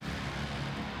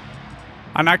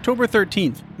On October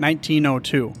 13th,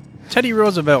 1902, Teddy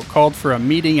Roosevelt called for a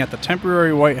meeting at the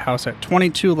temporary White House at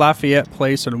 22 Lafayette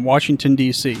Place in Washington,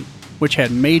 D.C., which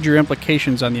had major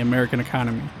implications on the American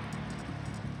economy.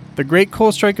 The Great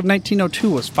Coal Strike of 1902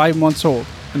 was 5 months old,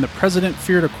 and the president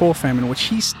feared a coal famine, which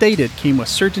he stated came with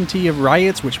certainty of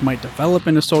riots which might develop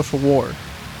into social war.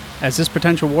 As this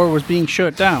potential war was being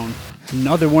shut down,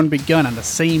 another one begun on the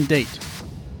same date.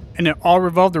 And it all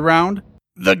revolved around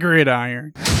the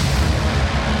gridiron.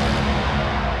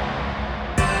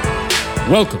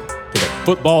 Welcome to the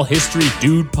Football History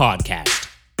Dude podcast,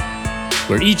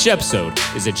 where each episode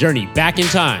is a journey back in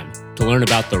time to learn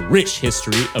about the rich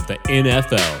history of the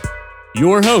NFL.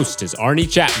 Your host is Arnie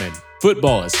Chapman.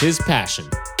 Football is his passion,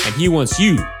 and he wants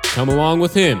you to come along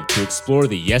with him to explore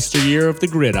the yesteryear of the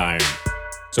gridiron.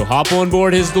 So hop on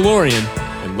board his DeLorean,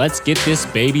 and let's get this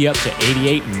baby up to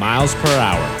 88 miles per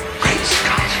hour. Great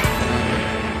Scott!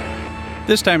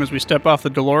 This time as we step off the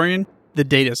DeLorean, the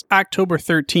date is October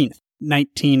 13th,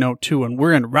 1902, and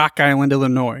we're in Rock Island,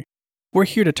 Illinois. We're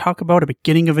here to talk about a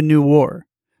beginning of a new war.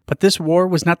 But this war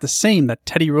was not the same that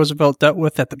Teddy Roosevelt dealt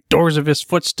with at the doors of his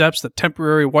footsteps, the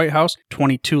temporary White House,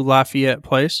 22 Lafayette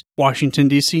Place, Washington,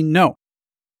 D.C. No.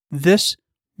 This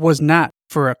was not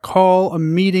for a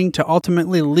meeting to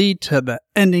ultimately lead to the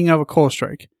ending of a coal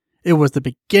strike. It was the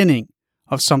beginning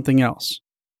of something else.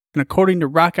 And according to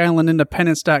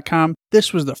RockIslandIndependence.com,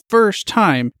 this was the first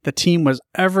time the team was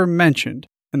ever mentioned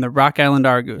in the Rock Island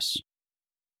Argus.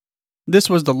 This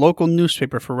was the local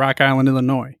newspaper for Rock Island,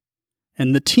 Illinois.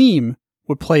 And the team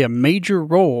would play a major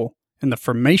role in the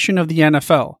formation of the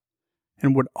NFL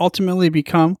and would ultimately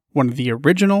become one of the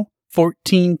original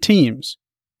 14 teams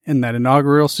in that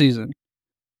inaugural season.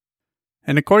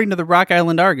 And according to the Rock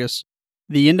Island Argus,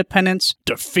 the Independents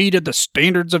defeated the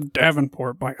Standards of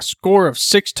Davenport by a score of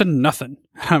 6-0.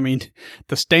 I mean,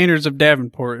 the Standards of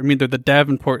Davenport, they're the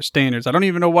Davenport Standards. I don't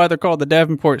even know why they're called the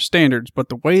Davenport Standards, but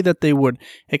the way that they would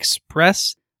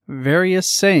express various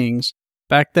sayings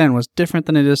back then was different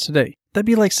than it is today. That'd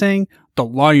be like saying the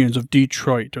Lions of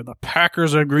Detroit or the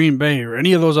Packers of Green Bay or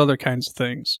any of those other kinds of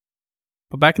things.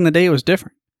 But back in the day, it was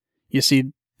different. You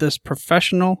see, this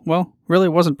really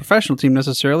wasn't a professional team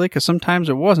necessarily, because sometimes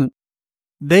it wasn't.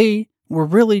 They were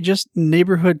really just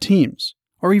neighborhood teams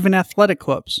or even athletic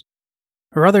clubs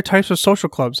or other types of social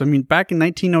clubs. Back in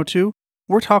 1902,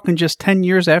 we're talking just 10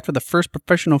 years after the first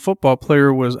professional football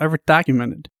player was ever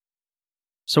documented.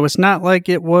 So it's not like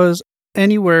it was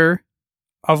anywhere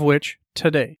of which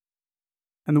today.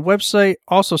 And the website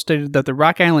also stated that the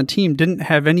Rock Island team didn't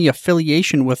have any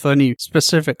affiliation with any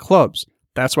specific clubs.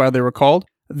 That's why they were called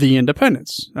the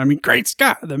Independents. Great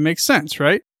Scott, that makes sense,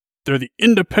 right? They're the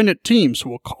independent team, so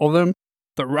we'll call them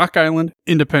the Rock Island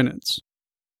Independents.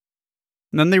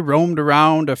 And then they roamed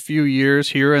around a few years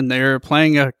here and there,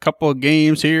 playing a couple of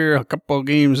games here, a couple of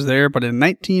games there, but in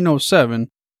 1907,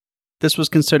 this was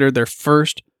considered their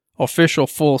first official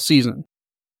full season.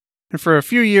 And for a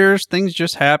few years, things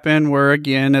just happen where,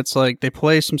 again, it's like they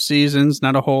play some seasons,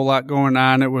 not a whole lot going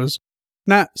on. It was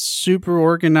not super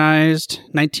organized.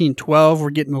 1912,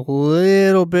 we're getting a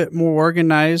little bit more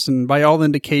organized, and by all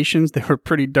indications, they were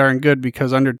pretty darn good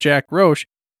because under Jack Roche,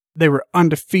 they were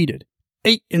undefeated,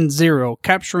 8-0,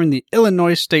 capturing the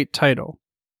Illinois state title.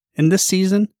 In this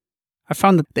season, I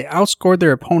found that they outscored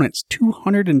their opponents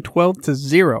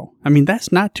 212-0.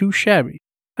 That's not too shabby.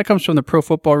 That comes from the Pro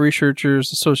Football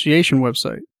Researchers Association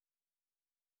website.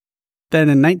 Then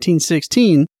in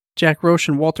 1916, Jack Roche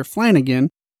and Walter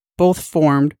Flanagan both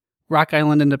formed Rock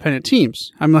Island independent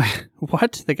teams. I'm like,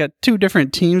 what? They got two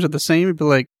different teams of the same? It'd be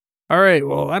like, all right,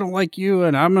 well, I don't like you,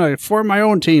 and I'm going to form my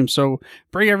own team, so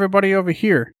bring everybody over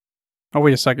here. Oh,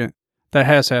 wait a second. That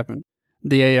has happened.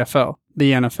 The AFL,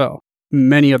 the NFL,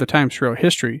 many other times throughout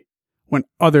history when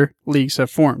other leagues have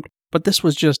formed. But this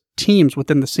was just teams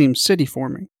within the same city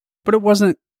forming. But it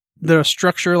wasn't the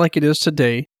structure like it is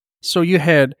today. So you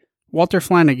had Walter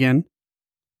Flanagan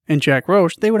and Jack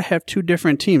Roche. They would have two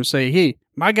different teams say, hey,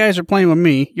 my guys are playing with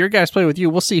me. Your guys play with you.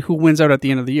 We'll see who wins out at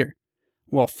the end of the year.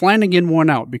 Well, Flanagan won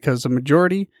out because the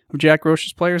majority of Jack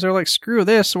Roche's players are like, screw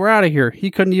this, we're out of here.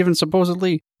 He couldn't even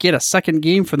supposedly get a second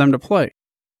game for them to play.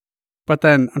 But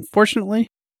then, unfortunately,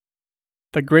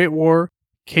 the Great War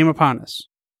came upon us.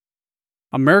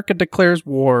 America declares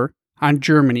war on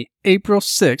Germany April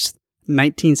 6th,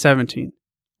 1917.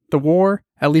 The war,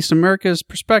 at least America's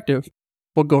perspective,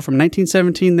 will go from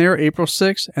 1917 there, April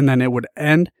 6th, and then it would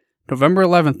end November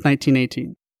 11th,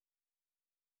 1918.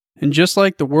 And just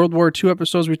like the World War II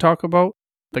episodes we talk about,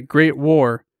 the Great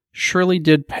War surely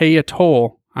did pay a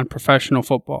toll on professional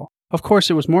football. Of course,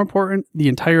 it was more important, the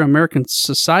entire American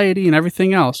society and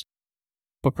everything else,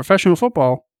 but professional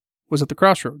football was at the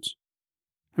crossroads.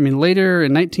 I mean, later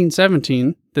in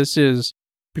 1917, this is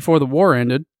before the war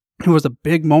ended, it was a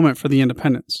big moment for the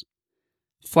independents.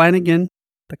 Flanagan,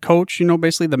 the coach,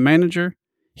 basically the manager,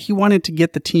 he wanted to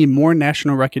get the team more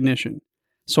national recognition.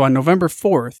 So on November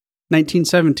 4th,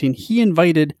 1917, he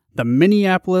invited the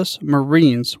Minneapolis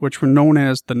Marines, which were known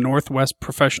as the Northwest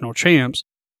Professional Champs,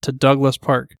 to Douglas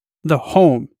Park, the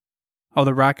home of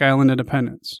the Rock Island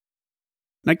Independents.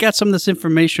 And I got some of this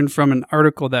information from an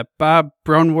article that Bob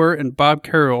Brunwer and Bob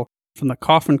Carroll from the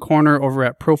Coffin Corner over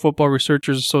at Pro Football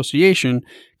Researchers Association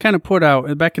kind of put out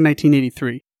back in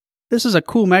 1983. This is a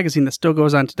cool magazine that still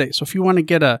goes on today. So if you want to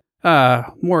get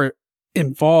more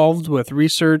involved with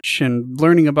research and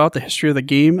learning about the history of the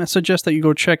game, I suggest that you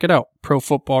go check it out, Pro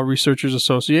Football Researchers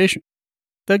Association.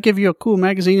 They'll give you a cool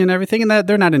magazine and everything, and that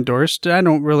they're not endorsed. I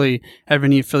don't really have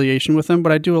any affiliation with them,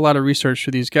 but I do a lot of research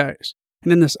for these guys.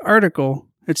 And in this article,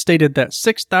 it stated that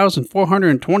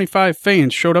 6,425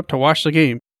 fans showed up to watch the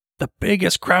game, the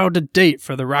biggest crowd to date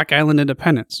for the Rock Island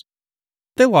Independents.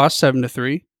 They lost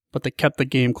 7-3, but they kept the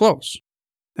game close.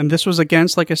 And this was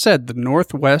against, like I said, the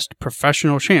Northwest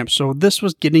Professional Champs, so this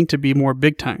was getting to be more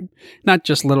big time, not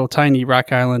just little tiny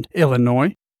Rock Island,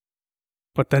 Illinois.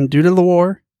 But then due to the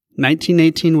war,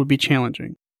 1918 would be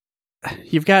challenging.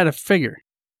 You've got to figure,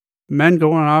 men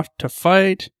going off to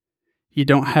fight, you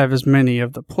don't have as many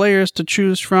of the players to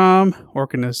choose from,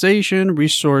 organization,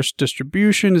 resource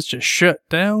distribution is just shut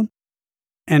down.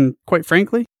 And quite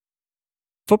frankly,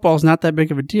 football's not that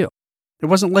big of a deal. It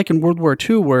wasn't like in World War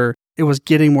II where it was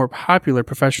getting more popular,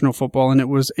 professional football, and it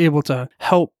was able to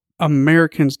help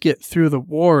Americans get through the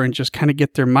war and just kind of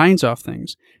get their minds off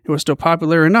things. It was still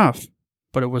popular enough,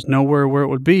 but it was nowhere where it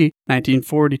would be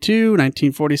 1942,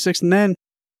 1946, and then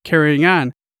carrying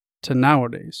on to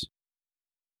nowadays.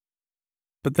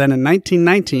 But then in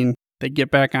 1919, they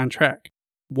get back on track.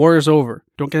 War is over.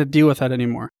 Don't get to deal with that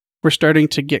anymore. We're starting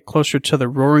to get closer to the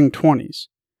Roaring 20s.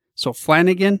 So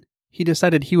Flanagan, he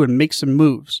decided he would make some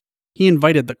moves. He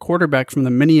invited the quarterback from the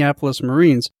Minneapolis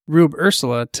Marines, Rube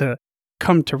Ursula, to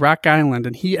come to Rock Island,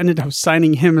 and he ended up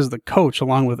signing him as the coach.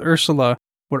 Along with Ursula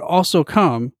would also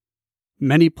come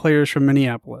many players from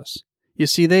Minneapolis. You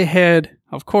see, they had,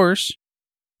 of course,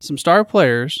 some star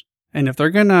players, and if they're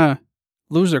going to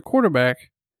lose their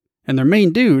quarterback and their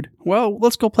main dude, well,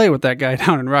 let's go play with that guy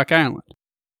down in Rock Island.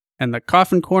 And the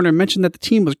Coffin Corner mentioned that the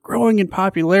team was growing in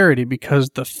popularity because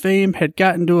the fame had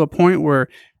gotten to a point where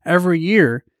every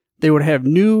year they would have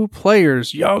new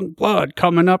players, young blood,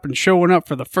 coming up and showing up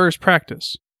for the first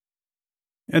practice.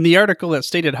 In the article, it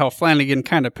stated how Flanagan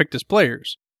kind of picked his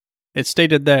players. It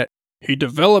stated that he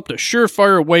developed a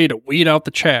surefire way to weed out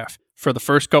the chaff. For the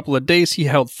first couple of days, he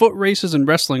held foot races and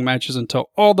wrestling matches until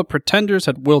all the pretenders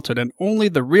had wilted and only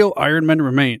the real Ironmen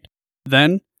remained.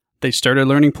 Then, they started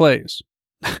learning plays.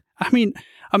 I mean,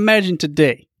 imagine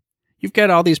today. You've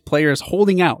got all these players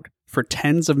holding out for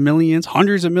tens of millions,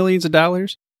 hundreds of millions of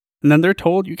dollars, and then they're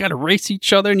told you got to race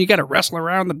each other and you got to wrestle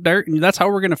around the dirt, and that's how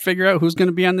we're going to figure out who's going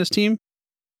to be on this team?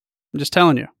 I'm just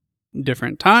telling you.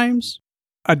 Different times,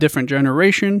 a different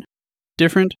generation,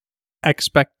 different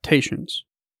expectations.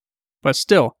 But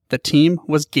still, the team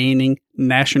was gaining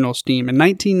national steam. In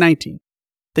 1919,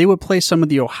 they would play some of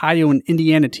the Ohio and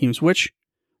Indiana teams, which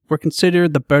were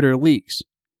considered the better leagues.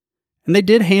 And they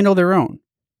did handle their own.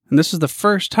 And this is the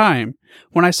first time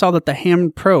when I saw that the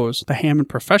Hammond Pros, the Hammond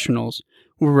Professionals,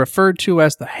 were referred to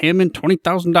as the Hammond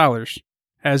 $20,000.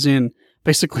 As in,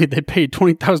 basically they paid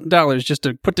 $20,000 just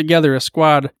to put together a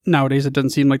squad. Nowadays it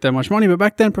doesn't seem like that much money, but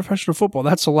back then professional football,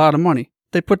 that's a lot of money.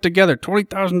 They put together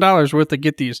 $20,000 worth to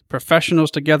get these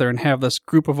professionals together and have this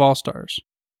group of all-stars.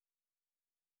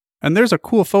 And there's a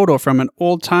cool photo from an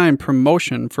old-time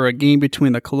promotion for a game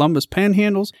between the Columbus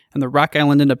Panhandles and the Rock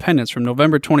Island Independents from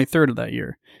November 23rd of that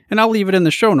year. And I'll leave it in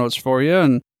the show notes for you.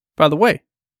 And by the way,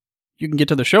 you can get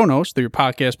to the show notes through your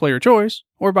podcast player choice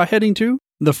or by heading to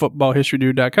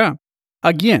thefootballhistorydude.com.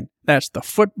 Again, that's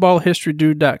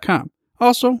thefootballhistorydude.com.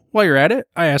 Also, while you're at it,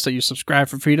 I ask that you subscribe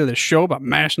for free to this show by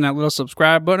mashing that little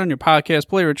subscribe button on your podcast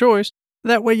player of choice.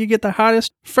 That way you get the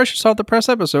hottest, freshest off the press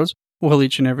episodes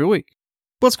each and every week.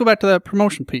 But let's go back to that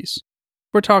promotion piece.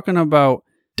 We're talking about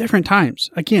different times.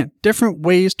 Again, different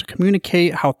ways to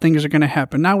communicate how things are going to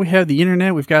happen. Now we have the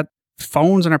internet. We've got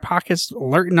phones in our pockets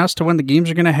alerting us to when the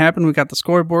games are going to happen. We've got the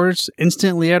scoreboards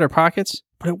instantly at our pockets.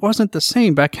 But it wasn't the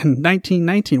same back in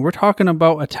 1919. We're talking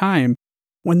about a time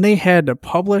when they had to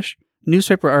publish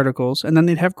newspaper articles, and then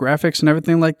they'd have graphics and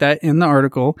everything like that in the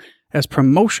article as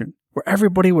promotion, where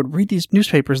everybody would read these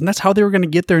newspapers, and that's how they were going to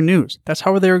get their news. That's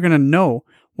how they were going to know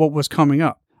what was coming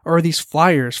up, or these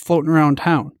flyers floating around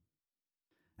town.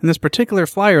 And this particular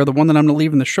flyer, the one that I'm going to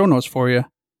leave in the show notes for you,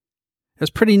 was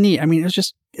pretty neat. I mean,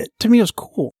 to me, it was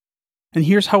cool. And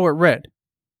here's how it read.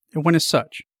 It went as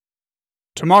such.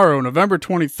 Tomorrow, November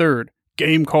 23rd,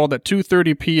 game called at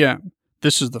 2:30 p.m.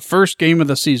 This is the first game of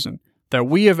the season that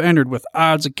we have entered with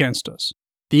odds against us.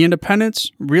 The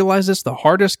Independents realize it's the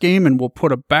hardest game and will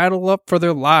put a battle up for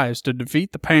their lives to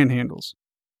defeat the Panhandles.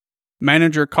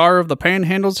 Manager Carr of the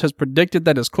Panhandles has predicted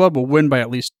that his club will win by at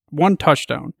least one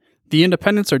touchdown. The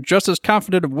Independents are just as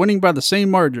confident of winning by the same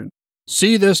margin.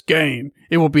 See this game.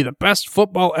 It will be the best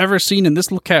football ever seen in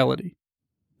this locality.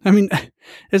 I mean,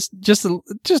 it's just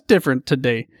different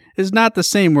today. It's not the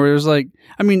same where it's like,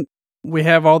 I mean, we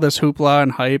have all this hoopla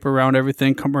and hype around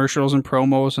everything, commercials and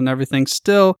promos and everything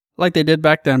still like they did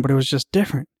back then, but it was just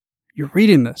different. You're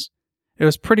reading this. It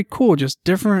was pretty cool. Just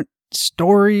different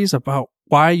stories about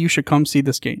why you should come see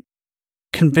this game.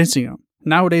 Convincing them.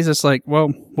 Nowadays, it's like,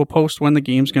 well, we'll post when the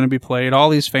game's going to be played. All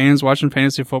these fans watching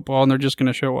fantasy football, and they're just going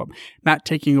to show up. Not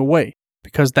taking away,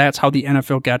 because that's how the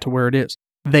NFL got to where it is.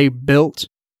 They built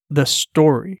the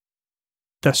story.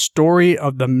 The story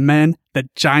of the men, the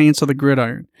giants of the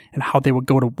gridiron, and how they would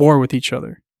go to war with each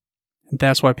other. And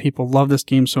that's why people love this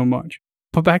game so much.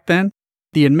 But back then,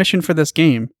 the admission for this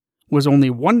game was only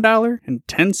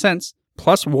 $1.10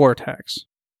 plus war tax.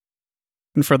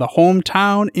 And for the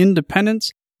hometown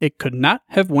Independents, it could not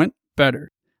have went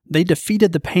better. They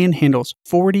defeated the Panhandles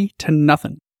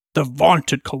 40-0. The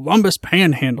vaunted Columbus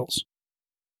Panhandles.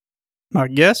 I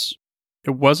guess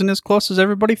it wasn't as close as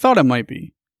everybody thought it might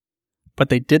be. But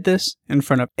they did this in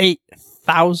front of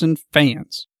 8,000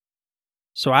 fans.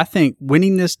 So I think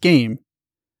winning this game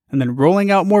and then rolling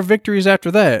out more victories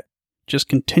after that just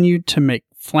continued to make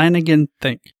Flanagan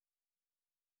think.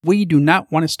 We do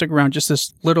not want to stick around just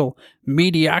this little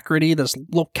mediocrity, this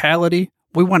locality.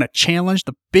 We want to challenge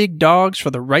the big dogs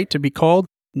for the right to be called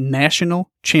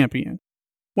national champion.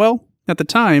 Well, at the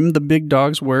time, the big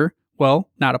dogs were, well,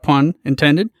 not a pun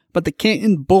intended, but the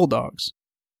Canton Bulldogs.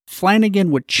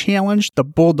 Flanagan would challenge the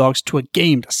Bulldogs to a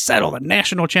game to settle the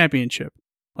national championship.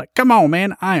 Like, come on,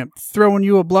 man, I am throwing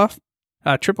you a bluff.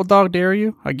 Triple dog dare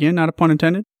you. Again, not a pun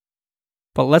intended.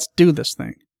 But let's do this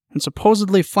thing. And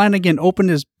supposedly Flanagan opened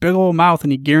his big old mouth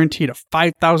and he guaranteed a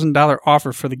 $5,000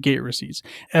 offer for the gate receipts,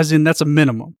 as in that's a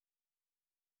minimum.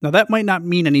 Now that might not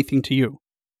mean anything to you,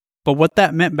 but what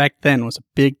that meant back then was a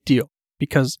big deal,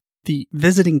 because the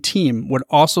visiting team would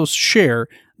also share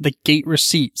the gate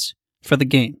receipts for the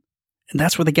game. And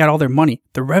that's where they got all their money.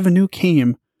 The revenue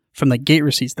came from the gate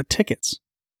receipts, the tickets.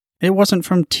 It wasn't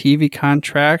from TV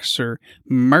contracts or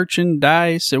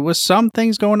merchandise. It was some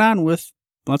things going on with,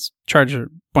 let's charge a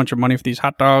bunch of money for these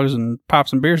hot dogs and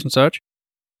pops and beers and such.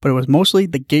 But it was mostly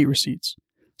the gate receipts.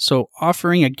 So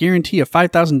offering a guarantee of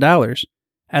 $5,000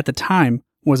 at the time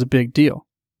was a big deal.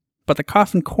 But the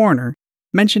Coffin Corner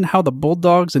mentioned how the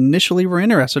Bulldogs initially were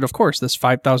interested, of course, this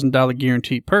 $5,000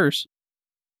 guaranteed purse.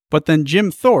 But then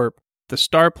Jim Thorpe, the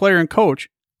star player and coach,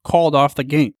 called off the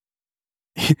game.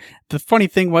 The funny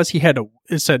thing was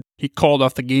it said he called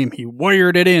off the game. He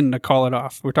wired it in to call it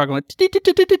off. We're talking like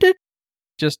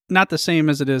just not the same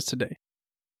as it is today.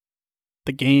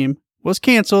 The game was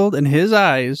canceled in his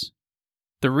eyes.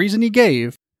 The reason he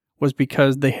gave was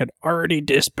because they had already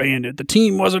disbanded. The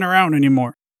team wasn't around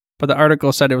anymore. But the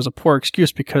article said it was a poor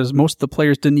excuse because most of the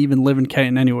players didn't even live in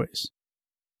Canton anyways.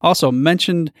 Also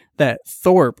mentioned that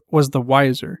Thorpe was the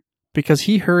wiser because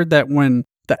he heard that when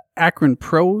the Akron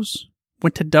Pros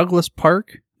went to Douglas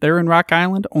Park there in Rock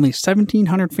Island, only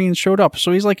 1,700 fans showed up.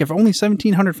 So he's like, if only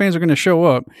 1,700 fans are going to show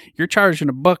up, you're charging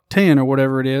 $110 or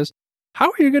whatever it is. How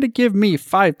are you going to give me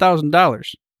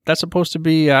 $5,000? That's supposed to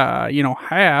be,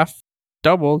 half,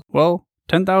 doubled. Well,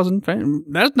 10,000 fans.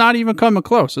 That's not even coming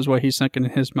close, is what he's thinking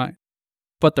in his mind.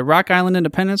 But the Rock Island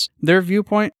Independents, their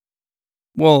viewpoint,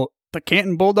 well, the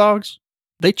Canton Bulldogs,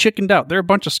 they chickened out. They're a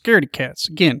bunch of scaredy cats.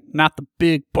 Again, not the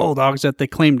big Bulldogs that they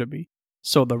claim to be.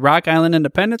 So the Rock Island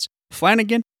Independents,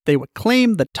 Flanagan, they would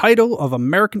claim the title of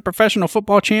American professional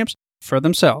football champs for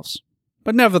themselves.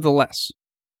 But nevertheless,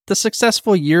 the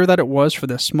successful year that it was for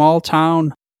this small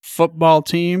town football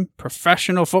team,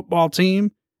 professional football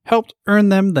team, helped earn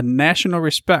them the national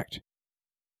respect.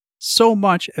 So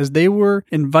much as they were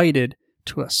invited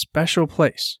to a special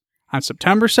place on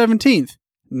September 17th,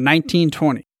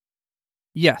 1920.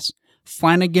 Yes,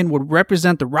 Flanagan would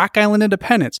represent the Rock Island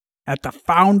Independents at the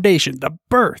foundation, the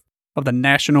birth of the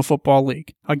National Football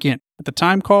League. Again, at the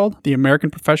time called the American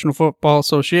Professional Football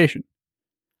Association.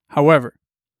 However,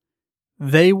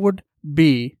 they would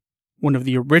be one of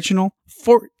the original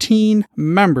 14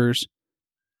 members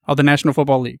of the National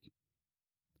Football League.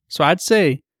 So I'd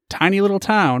say, tiny little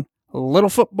town, a little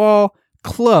football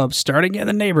club starting in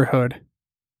the neighborhood,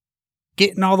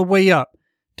 getting all the way up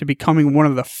to becoming one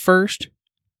of the first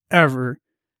ever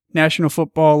National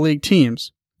Football League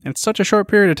teams in such a short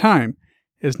period of time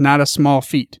is not a small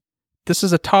feat. This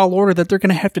is a tall order that they're going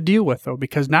to have to deal with, though,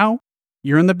 because now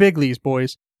you're in the big leagues,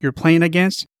 boys. You're playing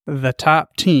against the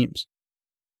top teams,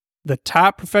 the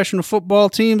top professional football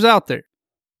teams out there.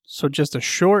 So just a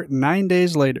short 9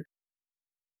 days later,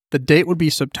 the date would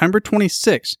be September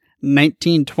 26,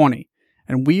 1920,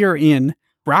 and we are in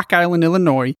Rock Island,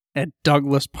 Illinois at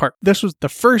Douglas Park. This was the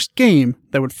first game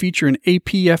that would feature an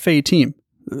APFA team.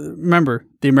 Remember,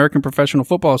 the American Professional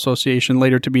Football Association,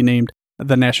 later to be named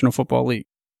the National Football League.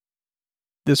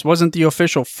 This wasn't the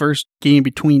official first game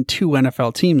between two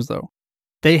NFL teams, though.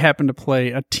 They happened to play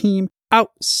a team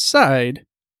outside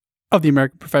of the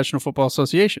American Professional Football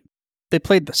Association. They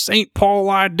played the St. Paul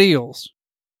Ideals.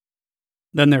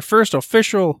 Then their first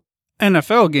official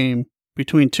NFL game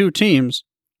between two teams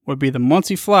would be the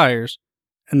Muncie Flyers,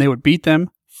 and they would beat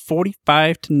them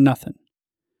 45-0.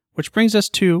 Which brings us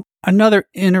to another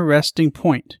interesting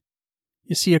point.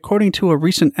 You see, according to a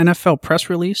recent NFL press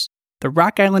release, the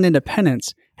Rock Island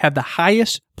Independents have the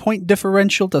highest point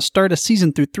differential to start a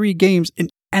season through 3 games in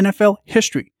NFL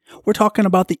history. We're talking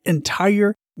about the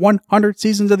entire 100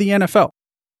 seasons of the NFL.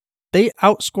 They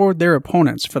outscored their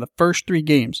opponents for the first 3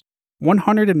 games,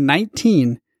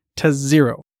 119-0.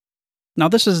 Now,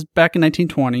 this is back in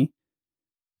 1920,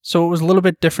 so it was a little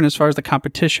bit different as far as the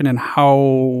competition and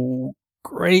how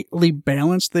greatly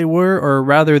balanced they were, or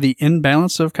rather the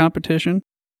imbalance of competition.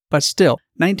 But still,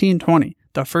 1920,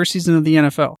 the first season of the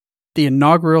NFL, the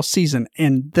inaugural season,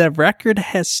 and the record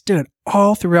has stood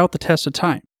all throughout the test of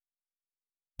time.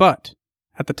 But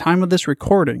at the time of this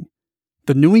recording,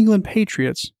 the New England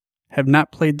Patriots have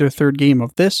not played their 3rd game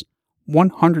of this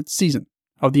 100th season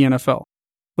of the NFL.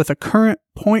 With a current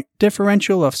point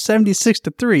differential of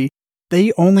 76-3,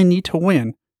 they only need to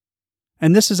win.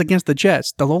 And this is against the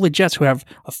Jets, the lowly Jets who have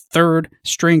a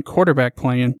 3rd-string quarterback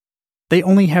playing. They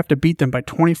only have to beat them by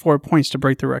 24 points to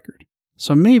break the record.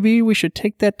 So maybe we should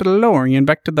take that DeLorean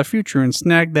back to the future and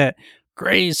snag that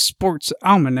Gray's Sports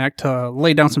Almanac to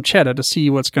lay down some cheddar to see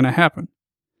what's going to happen.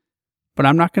 But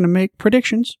I'm not going to make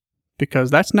predictions,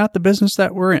 because that's not the business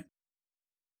that we're in.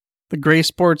 The Gray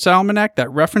Sports Almanac,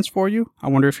 that reference for you, I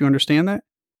wonder if you understand that.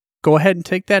 Go ahead and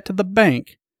take that to the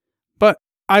bank. But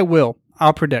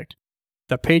I'll predict.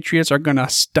 The Patriots are going to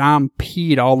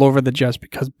stampede all over the Jets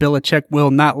because Belichick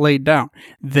will not lay down.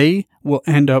 They will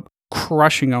end up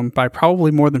crushing them by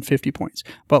probably more than 50 points.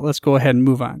 But let's go ahead and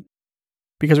move on,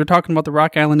 because we're talking about the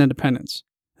Rock Island Independents.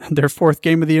 Their 4th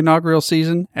game of the inaugural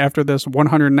season, after this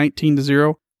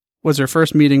 119-0, was their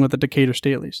first meeting with the Decatur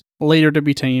Staleys, later to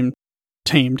be tamed.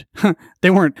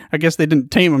 They weren't, I guess they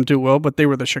didn't tame them too well, but they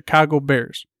were the Chicago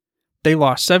Bears. They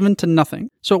lost 7-0,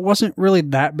 so it wasn't really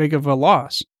that big of a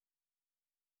loss.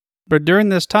 But during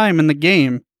this time in the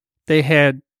game, they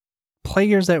had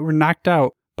players that were knocked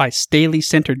out by Staley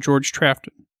center George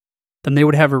Trafton. Then they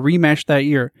would have a rematch that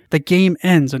year. The game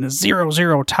ends in a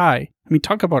 0-0 tie. I mean,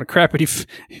 talk about a crappy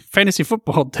fantasy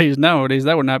football days nowadays.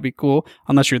 That would not be cool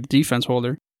unless you're the defense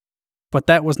holder. But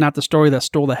that was not the story that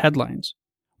stole the headlines.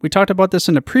 We talked about this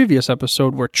in a previous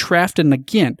episode where Trafton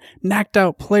again knocked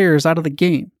out players out of the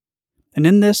game. And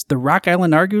in this, the Rock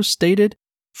Island Argus stated,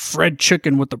 Fred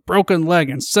Chicken with a broken leg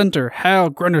and center Hal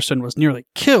Gunderson was nearly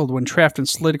killed when Trafton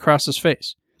slid across his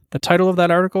face. The title of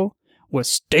that article was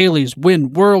Staley's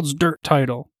Win World's Dirt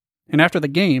Title. And after the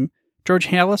game, George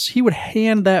Halas, he would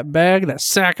hand that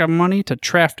sack of money to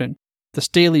Trafton, the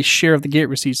Staley's share of the gate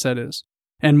receipts, that is.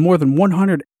 And more than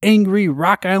 100 angry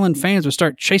Rock Island fans would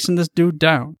start chasing this dude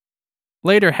down.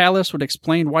 Later, Halas would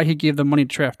explain why he gave the money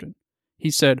to Trafton.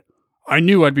 He said, I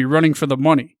knew I'd be running for the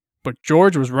money, but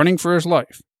George was running for his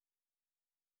life.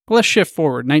 Let's shift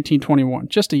forward, 1921,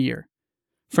 just a year.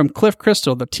 From Cliff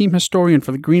Crystal, the team historian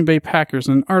for the Green Bay Packers,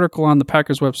 in an article on the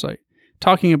Packers website,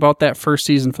 talking about that first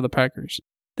season for the Packers.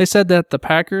 They said that the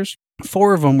Packers,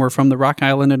 4 of them were from the Rock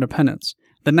Island Independents.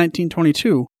 Then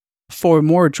 1922, 4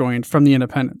 more joined from the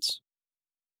Independents.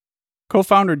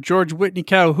 Co-founder George Whitney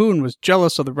Calhoun was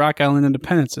jealous of the Rock Island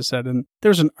Independents, it said, and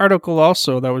there's an article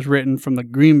also that was written from the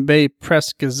Green Bay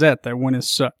Press Gazette that went as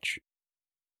such.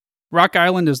 Rock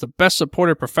Island is the best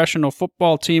supported professional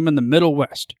football team in the Middle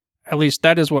West. At least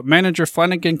that is what manager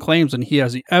Flanagan claims, and he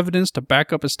has the evidence to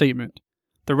back up his statement.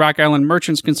 The Rock Island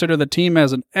merchants consider the team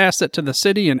as an asset to the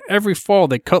city, and every fall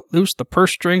they cut loose the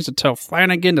purse strings to tell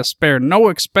Flanagan to spare no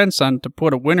expense on to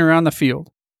put a winner on the field.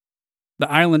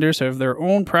 The Islanders have their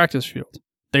own practice field.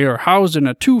 They are housed in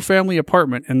a 2-family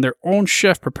apartment, and their own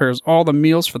chef prepares all the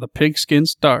meals for the Pigskin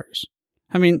Stars.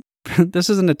 I mean,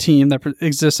 this isn't a team that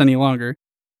exists any longer.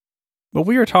 But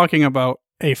we are talking about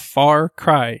a far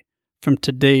cry from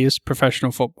today's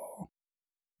professional football.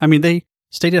 I mean, they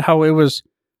stated how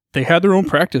they had their own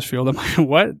practice field. I'm like,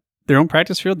 what? Their own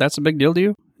practice field? That's a big deal to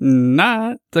you?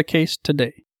 Not the case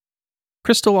today.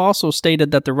 Crystal also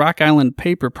stated that the Rock Island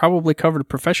paper probably covered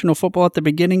professional football at the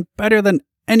beginning better than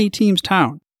any team's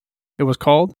town. It was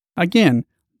called, again,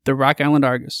 the Rock Island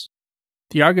Argus.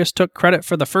 The Argus took credit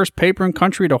for the first paper in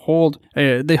country to hold.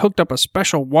 They hooked up a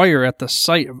special wire at the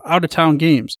site of out-of-town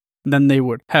games. Then they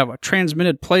would have a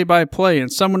transmitted play-by-play,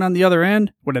 and someone on the other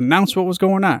end would announce what was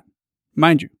going on.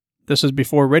 Mind you, this is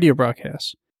before radio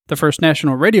broadcasts. The first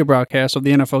national radio broadcast of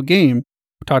the NFL game,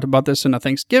 we talked about this in a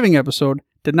Thanksgiving episode,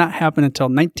 did not happen until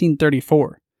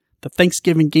 1934. The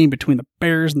Thanksgiving game between the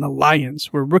Bears and the Lions,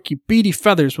 where rookie Beatty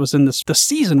Feathers was in the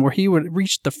season where he would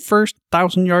reach the first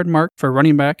 1,000-yard mark for a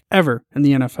running back ever in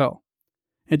the NFL.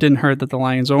 It didn't hurt that the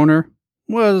Lions owner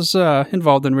was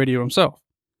involved in radio himself.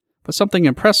 But something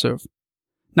impressive.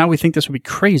 Now we think this would be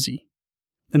crazy.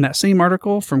 In that same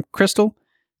article from Crystal,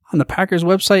 on the Packers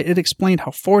website, it explained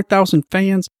how 4,000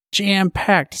 fans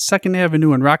jam-packed 2nd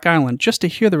Avenue and Rock Island just to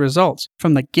hear the results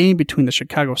from the game between the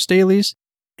Chicago Staleys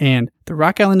and the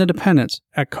Rock Island Independents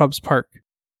at Cubs Park.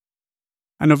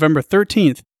 On November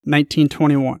 13th,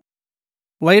 1921.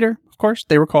 Later, of course,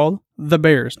 they were called the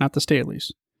Bears, not the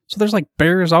Staleys. So there's like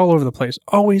Bears all over the place,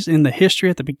 always in the history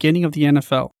at the beginning of the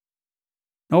NFL.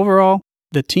 Overall,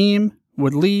 the team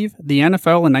would leave the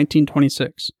NFL in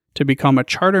 1926 to become a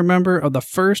charter member of the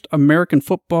first American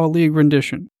Football League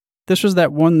rendition. This was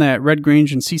that one that Red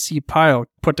Grange and C.C. Pyle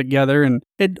put together, and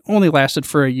it only lasted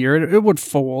for a year. It would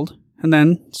fold, and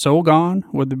then so gone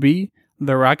would be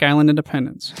the Rock Island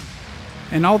Independents.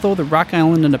 And although the Rock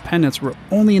Island Independents were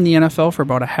only in the NFL for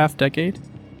about a half decade,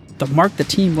 the mark the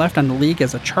team left on the league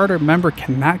as a charter member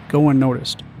cannot go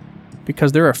unnoticed,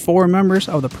 because there are 4 members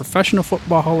of the Professional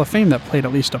Football Hall of Fame that played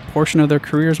at least a portion of their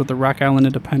careers with the Rock Island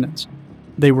Independents.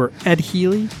 They were Ed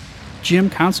Healy, Jim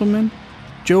Conselman,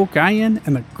 Joe Guyon,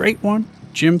 and the great one,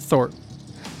 Jim Thorpe.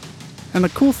 And the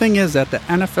cool thing is that the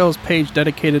NFL's page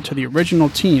dedicated to the original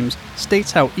teams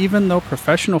states how even though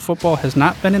professional football has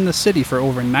not been in the city for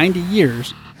over 90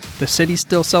 years, the city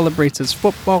still celebrates its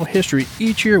football history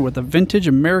each year with a vintage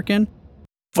American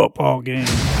football game.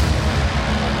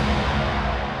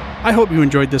 I hope you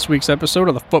enjoyed this week's episode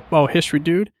of the Football History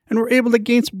Dude and were able to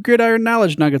gain some gridiron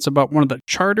knowledge nuggets about one of the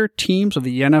charter teams of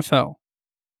the NFL.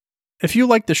 If you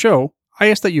like the show, I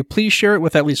ask that you please share it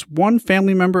with at least one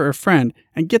family member or friend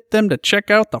and get them to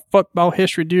check out the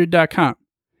footballhistorydude.com.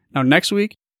 Now next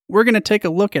week, we're going to take a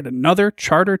look at another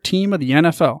charter team of the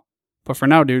NFL. But for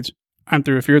now, dudes, I'm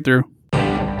through if you're through.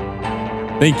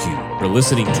 Thank you for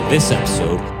listening to this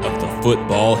episode of the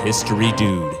Football History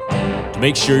Dude. To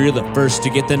make sure you're the first to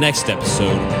get the next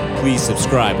episode, please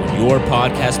subscribe on your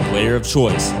podcast player of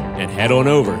choice and head on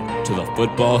over to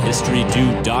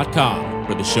thefootballhistorydude.com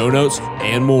for the show notes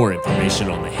and more information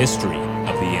on the history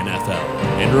of the NFL.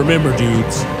 And remember,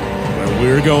 dudes, where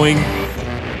we're going,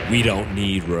 we don't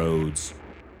need roads.